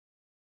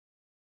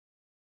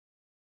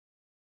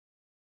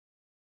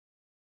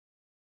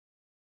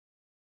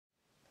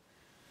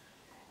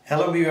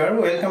Hello viewer,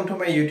 welcome to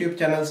my YouTube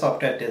channel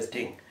Software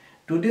Testing.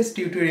 Today's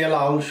tutorial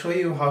I will show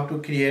you how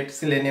to create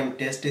Selenium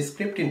Test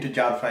Script into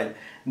jar file.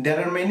 There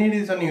are many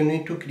reasons you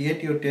need to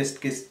create your test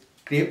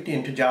script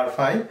into jar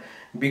file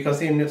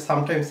because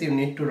sometimes you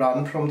need to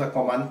run from the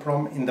command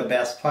prompt in the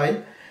bash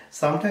file.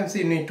 Sometimes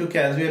you need to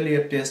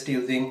casually test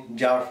using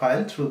jar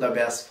file through the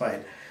bash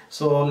file.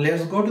 So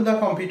let's go to the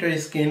computer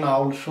screen. I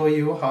will show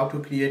you how to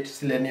create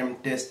Selenium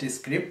Test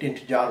Script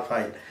into jar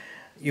file.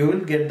 You will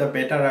get the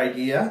better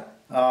idea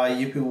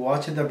if you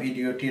watch the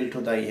video till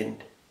to the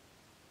end.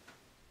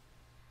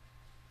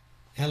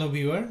 Hello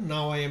viewer,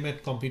 now I am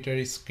at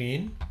computer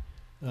screen.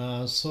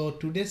 So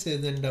today's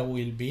agenda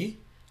will be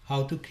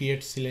how to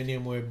create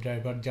Selenium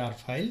WebDriver jar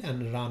file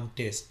and run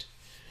test.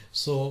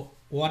 So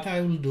what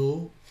I will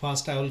do,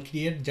 first I will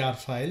create jar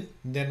file,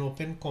 then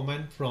open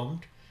command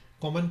prompt.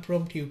 Command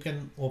prompt you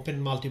can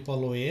open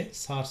multiple way,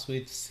 search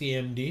with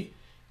cmd,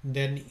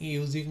 then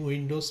using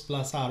Windows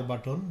plus R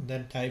button,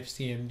 then type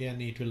cmd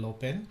and it will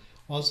open.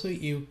 Also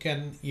you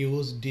can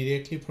use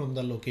directly from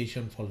the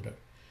location folder.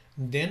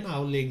 Then I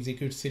will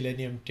execute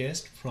Selenium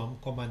test from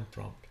command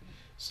prompt.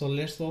 So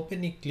let's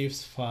open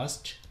Eclipse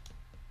first.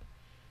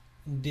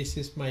 This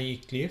is my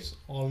Eclipse.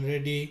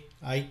 Already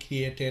I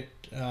created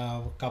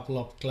a couple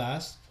of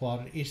class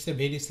for it's a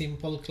very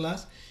simple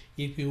class.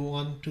 If you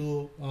want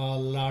to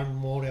learn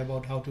more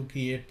about how to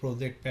create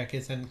project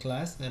package and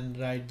class and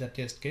write the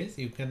test case,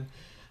 you can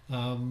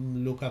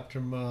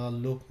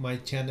look my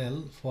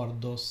channel for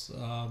those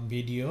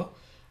video.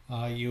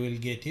 You will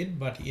get it,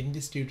 but in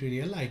this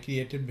tutorial I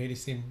created very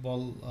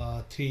simple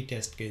 3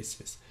 test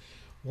cases.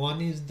 One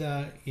is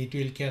it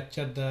will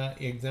capture the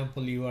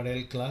example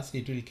URL class.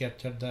 It will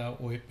capture the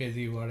web page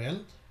URL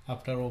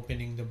after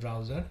opening the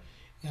browser.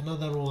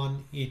 Another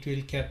one, it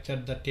will capture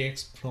the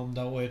text from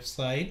the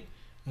website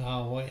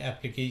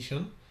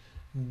application.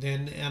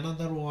 Then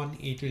another one,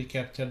 it will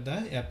capture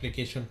the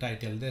application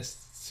title. There's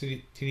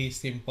three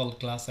simple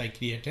class I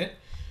created.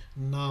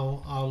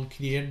 Now I'll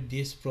create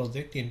this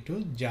project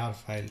into jar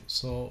file.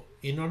 So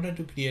in order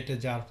to create a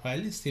jar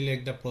file,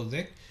 select the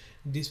project.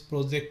 This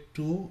project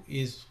 2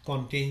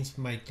 contains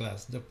my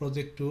class. The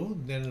project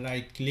 2, then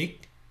right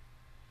click,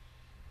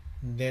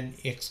 then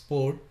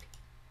export.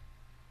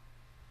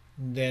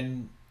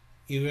 Then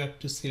you have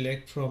to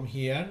select from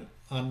here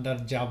under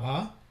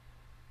Java.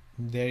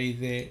 There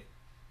is a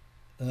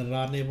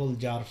runnable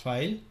jar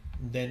file.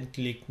 Then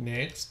click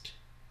next.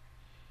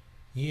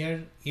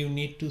 Here you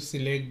need to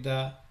select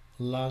the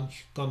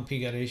launch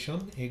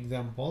configuration.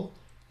 Example,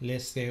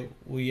 let's say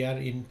we are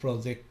in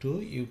project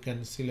 2. You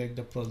can select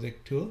the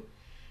project 2.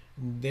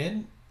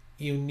 Then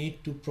you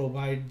need to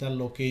provide the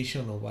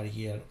location over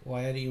here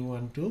where you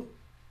want to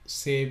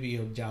save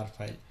your jar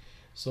file.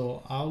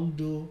 So I'll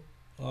do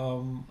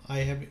I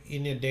have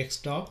in a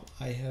desktop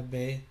I have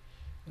a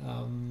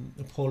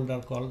folder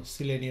called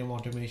Selenium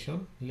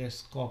Automation.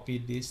 Let's copy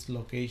this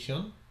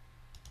location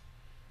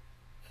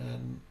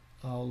and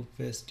I'll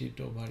paste it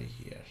over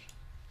here.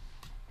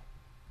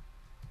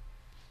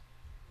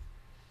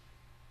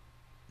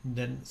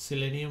 Then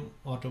Selenium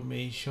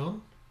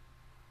Automation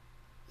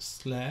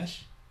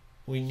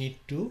 / we need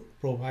to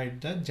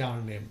provide the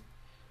jar name.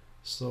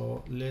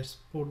 So let's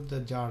put the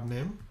jar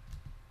name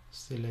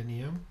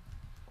Selenium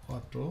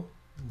auto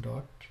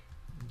dot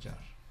jar.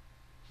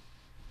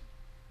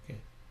 Okay,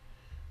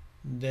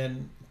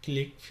 then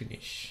click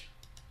finish.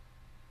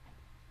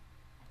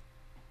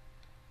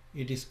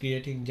 It is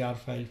creating jar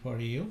file for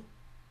you.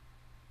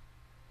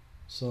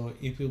 So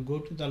if you go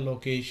to the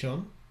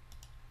location,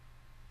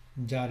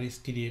 jar is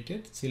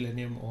created,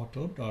 selenium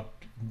auto dot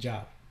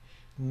jar.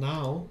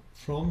 Now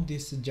from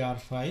this jar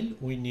file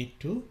we need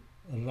to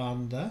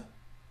run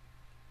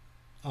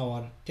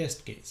our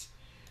test case.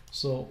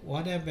 So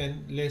what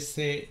happened, let's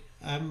say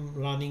I'm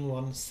running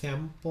one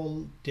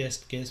sample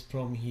test case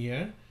from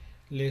here.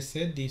 Let's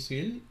say this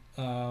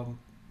will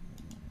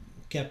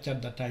capture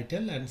the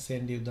title and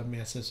send you the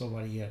message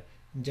over here.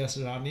 Just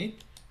run it,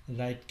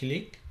 right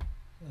click,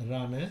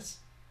 run as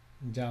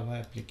Java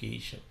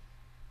application.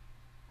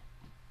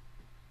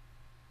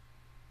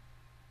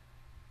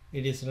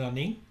 It is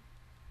running.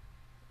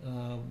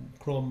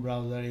 Chrome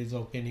browser is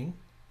opening.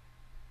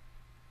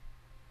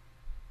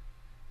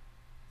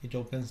 It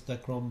opens the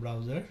Chrome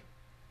browser,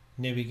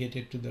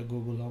 navigated to the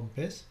Google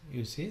homepage.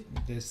 You see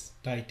this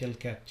title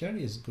capture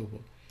is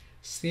Google.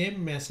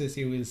 Same message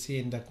you will see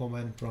in the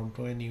command prompt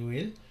when you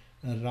will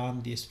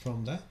run this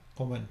from the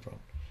command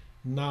prompt.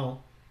 Now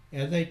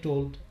as I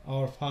told,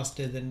 our first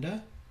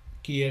agenda,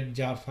 create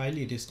jar file,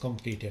 it is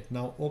completed.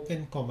 Now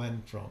open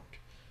command prompt.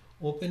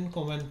 Open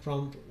command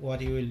prompt,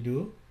 what you will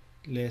do,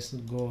 let's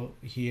go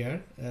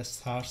here,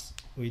 search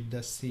with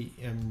the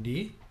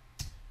cmd,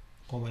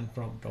 command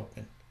prompt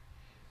open.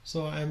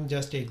 So I'm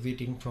just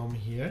exiting from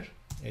here,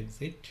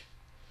 exit.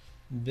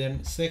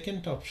 Then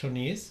second option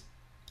is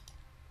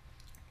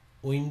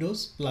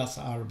Windows plus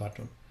R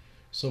button.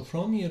 So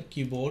from your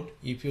keyboard,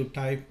 if you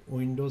type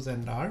Windows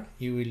and R,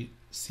 you will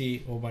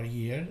see over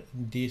here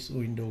this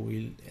window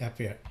will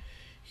appear.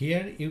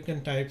 Here you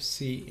can type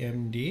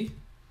cmd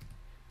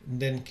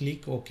then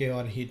click OK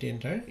or hit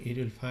enter. It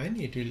will find,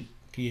 it will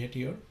create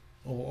your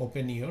or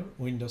open your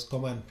Windows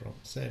command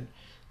prompt. And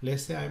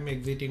let's say I'm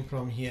exiting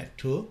from here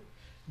too.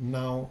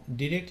 Now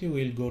directly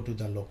we'll go to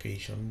the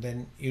location,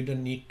 then you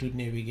don't need to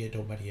navigate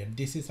over here.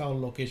 This is our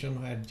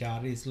location where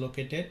jar is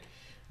located.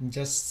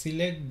 Just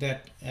select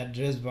that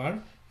address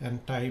bar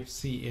and type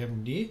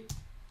cmd.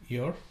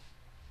 Your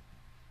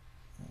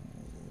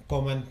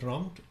command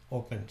prompt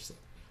opens.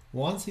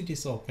 Once it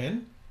is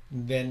open,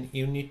 then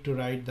you need to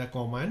write the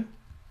command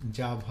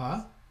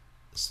java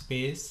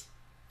space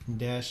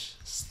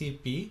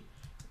 -cp,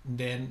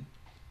 then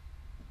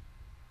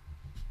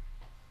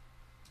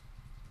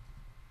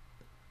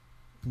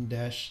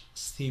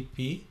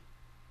 -cp,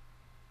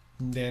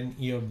 then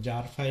your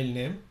jar file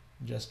name.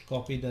 Just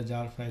copy the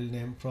jar file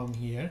name from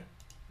here,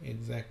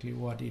 exactly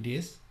what it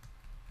is,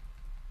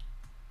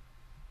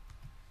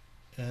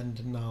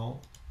 and now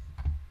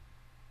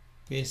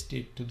paste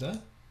it to the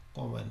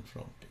command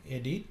prompt.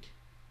 Edit,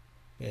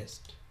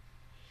 paste.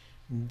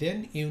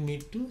 Then you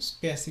need to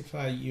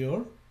specify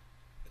your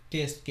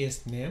test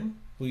case name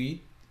with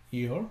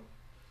your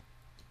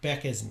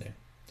package name.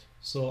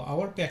 So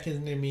our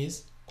package name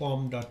is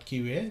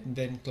com.qa,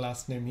 then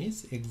class name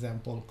is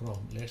example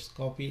chrome. Let's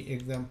copy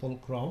example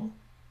chrome,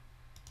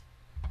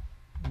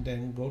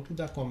 then go to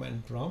the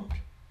command prompt.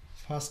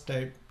 First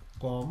type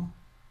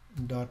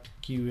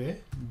com.qa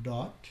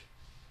dot,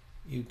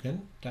 you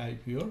can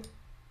type your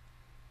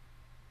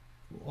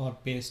or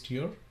paste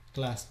your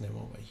class name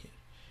over here.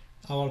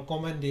 Our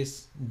command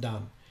is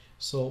done.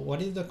 So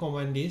what is the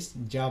command is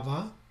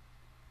java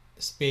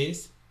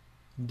space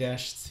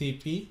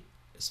 -cp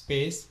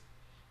space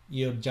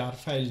your jar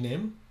file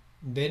name,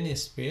 then a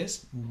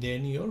space,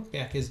 then your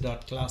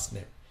package.class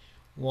name.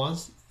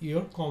 Once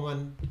your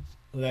command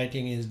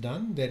writing is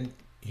done, then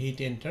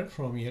hit enter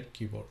from your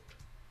keyboard.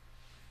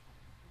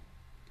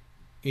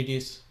 It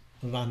is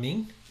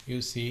running.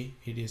 You see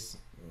it is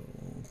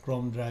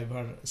Chrome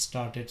driver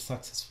started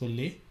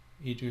successfully.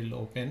 It will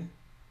open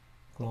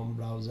Chrome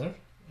browser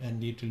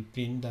and it will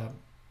print the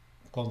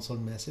console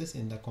message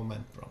in the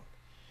command prompt.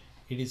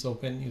 It is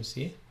open, you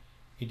see,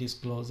 it is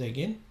closed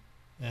again,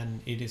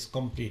 and it is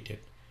completed.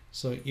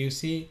 So you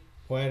see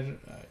where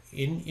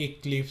in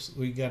Eclipse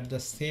we got the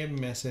same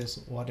message,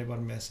 whatever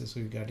message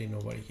we got in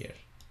over here.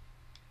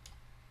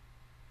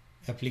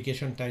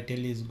 Application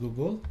title is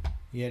Google.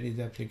 Here is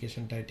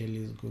application title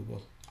is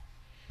Google.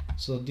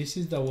 So this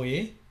is the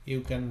way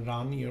you can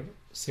run your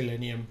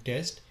Selenium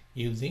test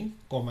using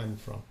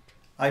command prompt.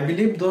 I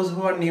believe those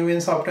who are new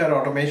in software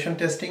automation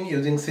testing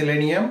using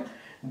Selenium,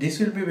 this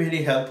will be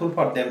very helpful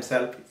for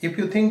themselves. If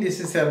you think this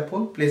is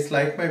helpful, please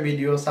like my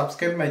video,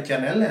 subscribe my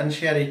channel and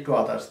share it to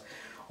others.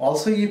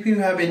 Also, if you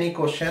have any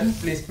question,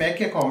 please make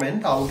a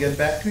comment. I'll get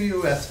back to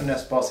you as soon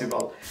as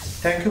possible.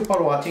 Thank you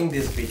for watching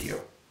this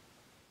video.